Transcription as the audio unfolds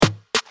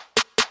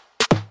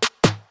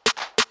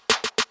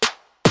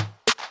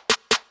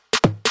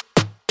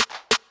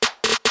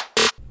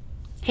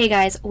Hey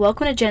guys,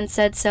 welcome to Jen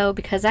Said So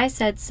Because I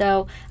Said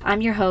So.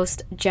 I'm your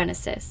host,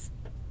 Genesis.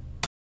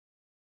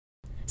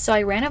 So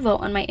I ran a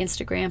vote on my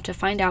Instagram to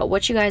find out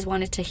what you guys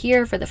wanted to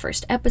hear for the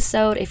first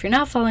episode. If you're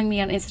not following me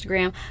on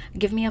Instagram,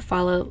 give me a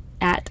follow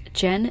at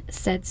Jen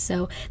Said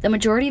So. The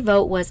majority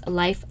vote was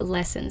life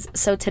lessons.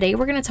 So today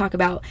we're going to talk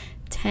about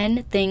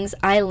 10 things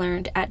I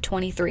learned at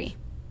 23.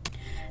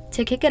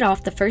 To kick it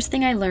off, the first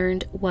thing I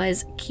learned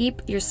was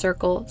keep your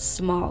circle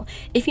small.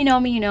 If you know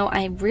me, you know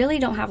I really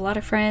don't have a lot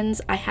of friends.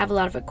 I have a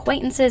lot of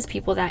acquaintances,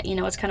 people that,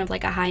 it's kind of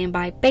like a high and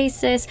by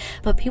basis,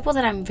 but people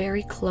that I'm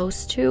very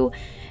close to,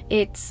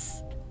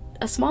 it's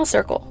a small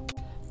circle.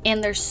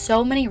 And there's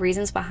so many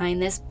reasons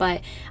behind this,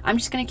 but I'm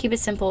just going to keep it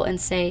simple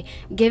and say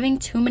giving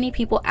too many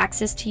people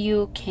access to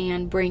you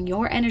can bring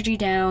your energy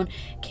down,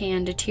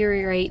 can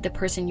deteriorate the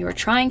person you're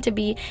trying to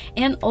be,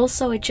 and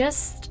also it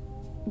just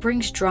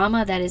brings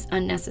drama that is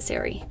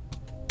unnecessary.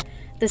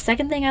 The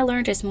second thing I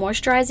learned is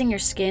moisturizing your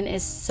skin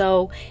is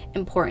so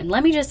important.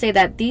 Let me just say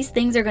that these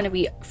things are going to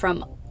be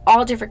from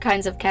all different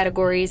kinds of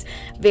categories,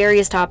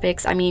 various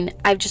topics.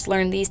 I've just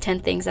learned these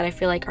 10 things that I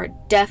feel like are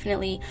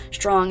definitely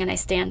strong and I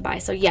stand by.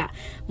 So yeah,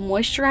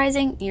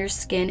 moisturizing your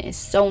skin is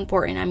so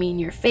important.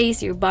 Your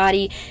face, your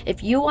body.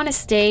 If you want to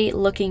stay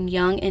looking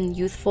young and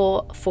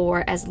youthful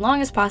for as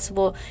long as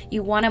possible,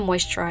 you want to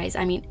moisturize.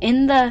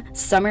 In the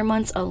summer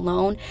months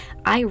alone,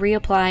 I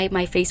reapply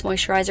my face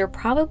moisturizer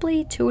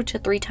probably 2 to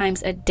 3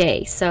 times a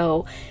day.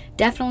 So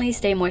definitely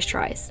stay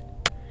moisturized.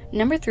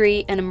 Number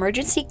 3, an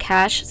emergency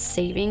cash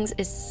savings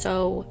is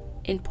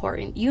so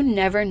important. You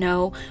never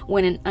know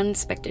when an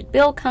unexpected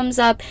bill comes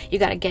up. You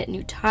got to get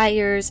new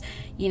tires,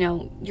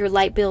 your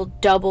light bill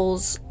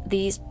doubles.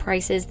 These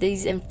prices,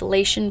 these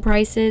inflation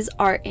prices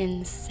are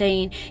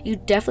insane. You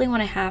definitely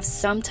want to have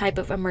some type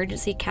of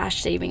emergency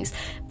cash savings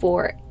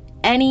for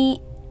anything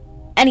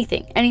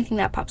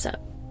that pops up.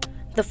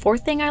 The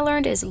fourth thing I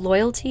learned is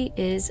loyalty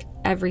is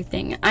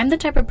everything. I'm the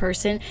type of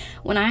person,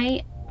 when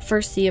I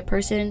first see a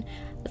person,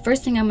 the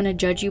first thing I'm going to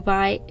judge you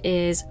by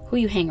is who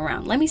you hang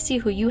around. Let me see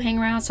who you hang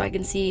around so I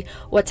can see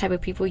what type of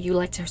people you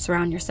like to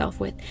surround yourself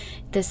with.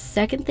 The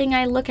second thing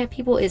I look at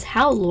people is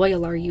how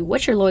loyal are you?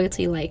 What's your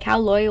loyalty like? How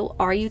loyal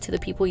are you to the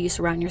people you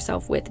surround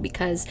yourself with?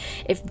 Because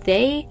if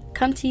they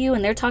come to you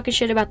and they're talking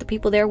shit about the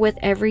people they're with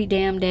every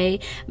damn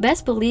day,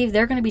 best believe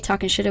they're going to be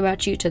talking shit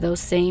about you to those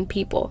same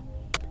people.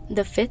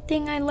 The fifth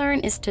thing I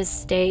learned is to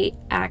stay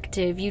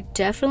active. You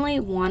definitely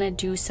want to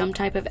do some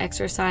type of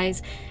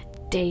exercise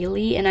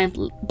daily,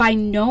 and by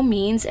no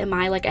means am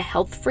I like a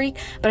health freak,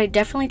 but I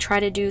definitely try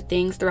to do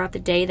things throughout the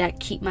day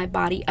that keep my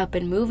body up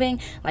and moving.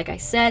 Like I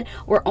said,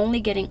 we're only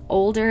getting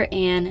older,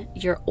 and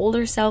your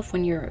older self,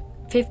 when you're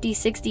 50,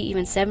 60,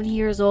 even 70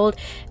 years old,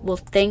 will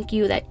thank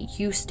you that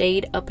you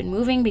stayed up and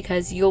moving,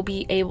 because you'll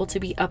be able to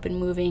be up and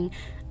moving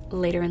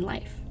later in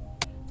life.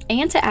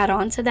 And to add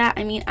on to that,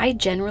 I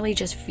generally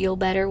just feel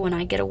better when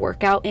I get a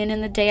workout in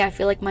the day. I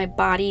feel like my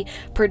body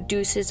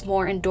produces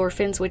more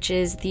endorphins, which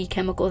is the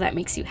chemical that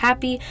makes you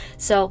happy.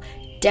 So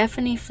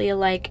definitely feel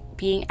like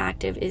being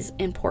active is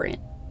important.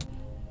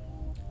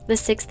 The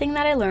sixth thing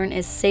that I learned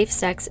is safe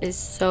sex is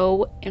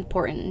so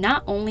important.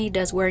 Not only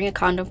does wearing a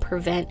condom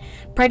prevent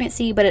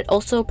pregnancy, but it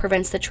also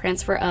prevents the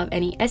transfer of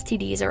any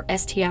STDs or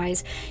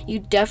STIs. You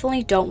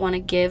definitely don't want to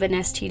give an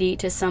STD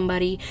to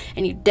somebody,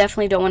 and you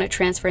definitely don't want to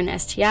transfer an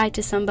STI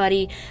to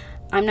somebody.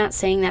 I'm not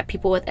saying that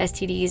people with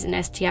STDs and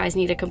STIs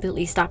need to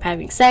completely stop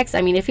having sex.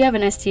 If you have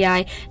an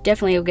STI,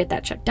 definitely go get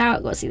that checked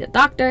out, go see the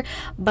doctor.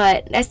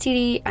 But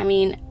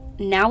STD,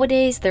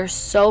 nowadays they're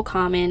so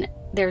common.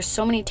 There's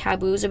so many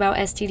taboos about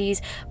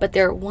STDs, but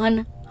they're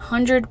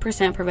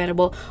 100%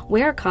 preventable.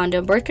 Wear a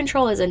condom. Birth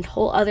control is a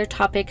whole other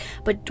topic,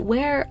 but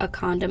wear a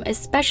condom,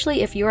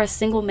 especially if you're a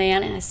single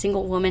man and a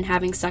single woman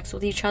having sex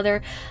with each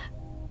other.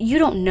 You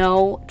don't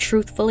know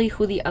truthfully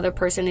who the other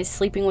person is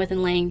sleeping with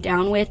and laying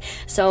down with,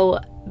 so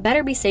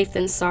better be safe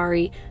than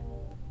sorry.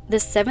 The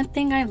seventh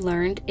thing I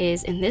learned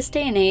is, in this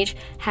day and age,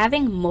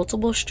 having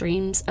multiple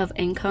streams of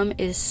income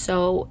is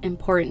so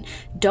important.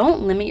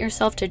 Don't limit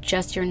yourself to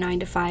just your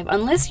 9 to 5.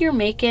 Unless you're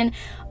making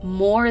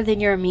more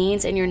than your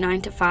means in your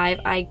 9 to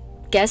 5, I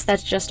guess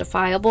that's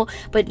justifiable.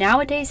 But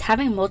nowadays,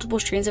 having multiple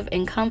streams of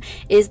income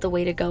is the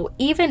way to go.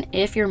 Even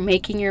if you're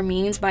making your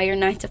means by your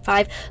 9 to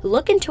 5,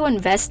 look into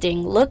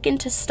investing, look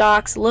into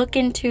stocks, look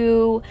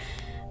into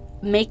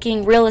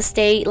making real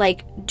estate.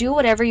 Do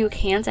whatever you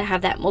can to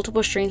have that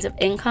multiple streams of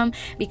income,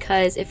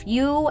 because if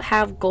you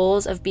have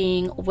goals of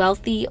being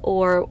wealthy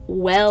or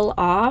well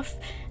off,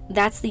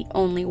 that's the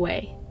only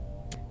way.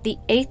 The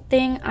eighth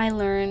thing I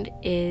learned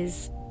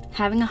is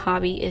having a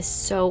hobby is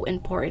so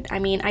important.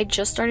 I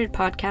just started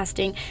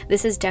podcasting.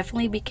 This has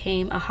definitely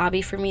became a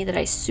hobby for me that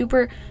I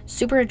super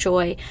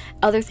enjoy.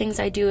 Other things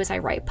I do is I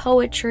write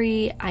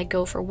poetry, I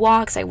go for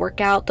walks, I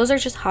work out. Those are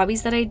just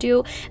hobbies that I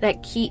do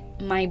that keep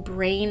my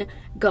brain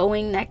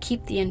going, that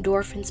keep the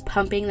endorphins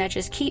pumping, that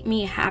just keep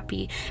me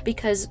happy.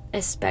 Because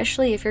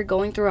especially if you're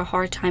going through a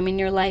hard time in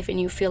your life and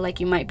you feel like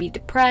you might be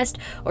depressed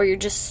or you're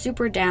just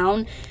super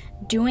down,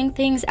 Doing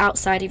things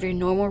outside of your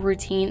normal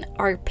routine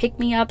are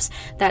pick-me-ups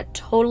that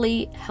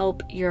totally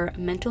help your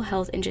mental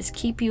health and just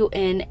keep you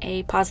in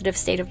a positive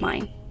state of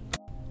mind.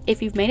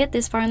 If you've made it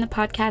this far in the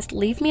podcast,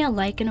 leave me a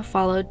like and a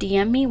follow.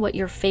 DM me what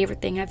your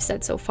favorite thing I've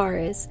said so far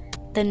is.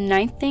 The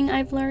 9th thing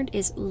I've learned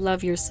is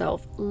love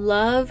yourself.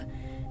 Love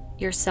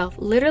yourself.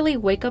 Literally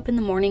wake up in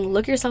the morning,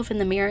 look yourself in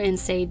the mirror and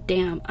say,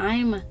 damn,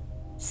 I'm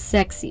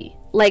sexy.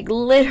 Like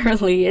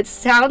literally, it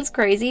sounds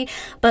crazy,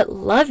 but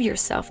love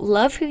yourself.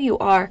 Love who you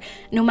are.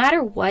 No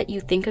matter what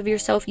you think of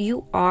yourself,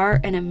 you are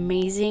an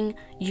amazing,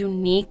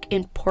 unique,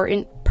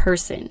 important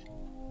person.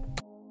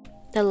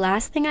 The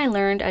last thing I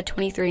learned at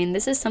 23, and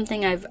this is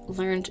something I've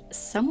learned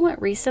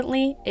somewhat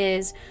recently,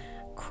 is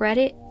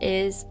credit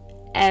is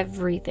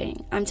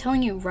everything. I'm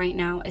telling you right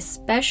now,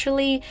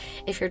 especially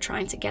if you're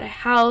trying to get a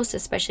house,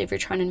 especially if you're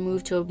trying to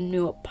move to a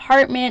new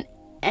apartment,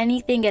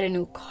 anything, get a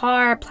new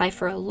car, apply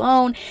for a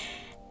loan,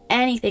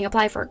 anything,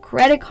 apply for a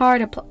credit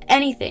card,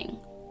 anything.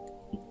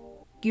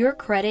 Your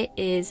credit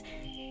is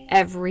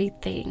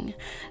everything.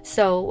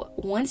 So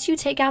once you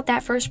take out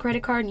that first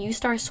credit card and you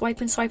start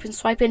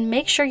swiping,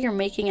 make sure you're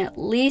making at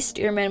least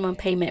your minimum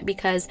payment,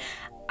 because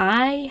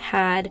I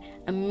had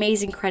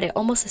amazing credit,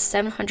 almost a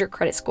 700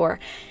 credit score.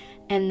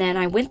 And then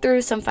I went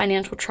through some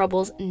financial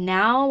troubles.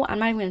 Now, I'm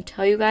not even going to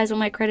tell you guys what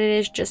my credit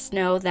is. Just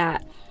know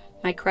that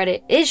my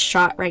credit is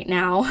shot right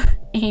now.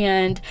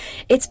 And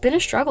it's been a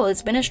struggle.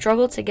 It's been a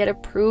struggle to get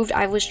approved.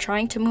 I was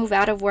trying to move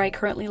out of where I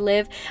currently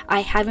live.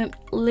 I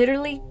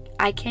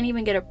can't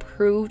even get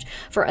approved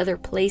for other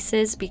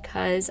places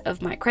because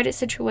of my credit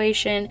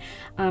situation.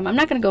 I'm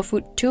not going to go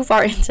too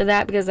far into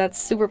that because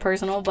that's super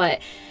personal,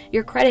 but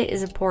your credit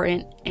is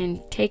important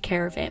and take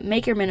care of it.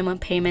 Make your minimum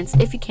payments.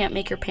 If you can't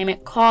make your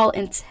payment, call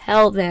and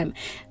tell them.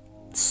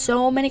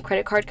 So many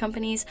credit card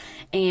companies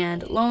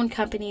and loan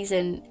companies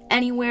and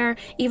anywhere,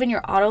 even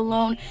your auto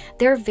loan,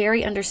 they're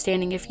very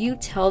understanding. If you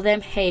tell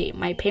them, hey,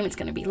 my payment's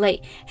going to be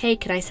late. Hey,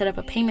 can I set up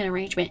a payment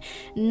arrangement?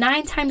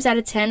 9 times out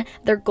of 10,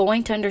 they're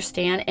going to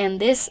understand, and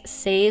this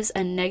saves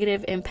a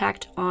negative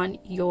impact on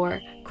your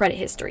credit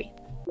history.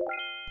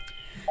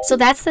 So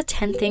that's the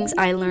 10 things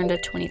I learned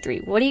at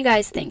 23. What do you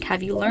guys think?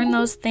 Have you learned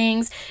those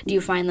things? Do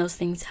you find those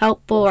things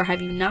helpful, or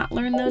have you not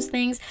learned those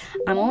things?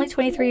 I'm only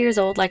 23 years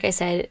old. Like I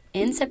said,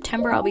 in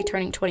September, I'll be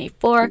turning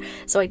 24.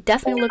 So I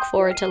definitely look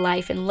forward to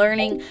life and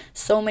learning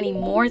so many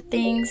more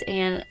things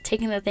and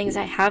taking the things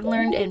I have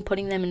learned and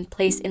putting them in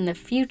place in the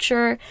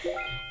future.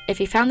 If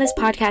you found this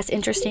podcast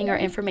interesting or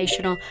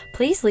informational,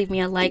 please leave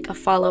me a like, a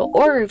follow,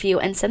 or a review,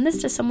 and send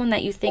this to someone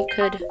that you think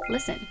could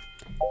listen.